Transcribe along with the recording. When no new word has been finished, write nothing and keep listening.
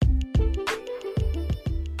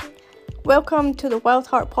Welcome to the Wild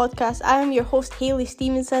Heart Podcast. I am your host, Hayley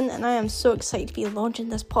Stevenson, and I am so excited to be launching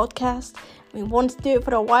this podcast. We wanted to do it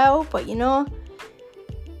for a while, but didn't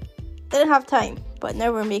have time, but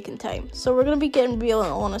now we're making time. So we're going to be getting real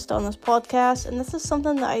and honest on this podcast, and this is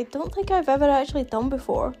something that I don't think I've ever actually done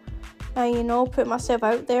before. Put myself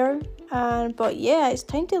out there, but it's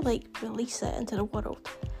time to release it into the world.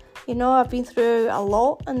 I've been through a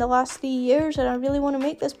lot in the last 3 years, and I really want to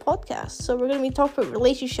make this podcast. So we're going to be talking about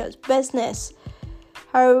relationships, business,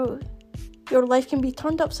 how your life can be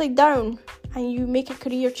turned upside down and you make a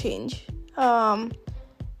career change, and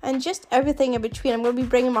just everything in between. I'm going to be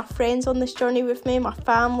bringing my friends on this journey with me, my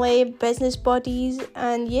family, business buddies,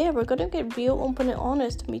 and we're going to get real, open and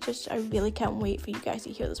honest. I really can't wait for you guys to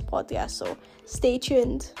hear this podcast, so stay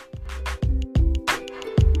tuned.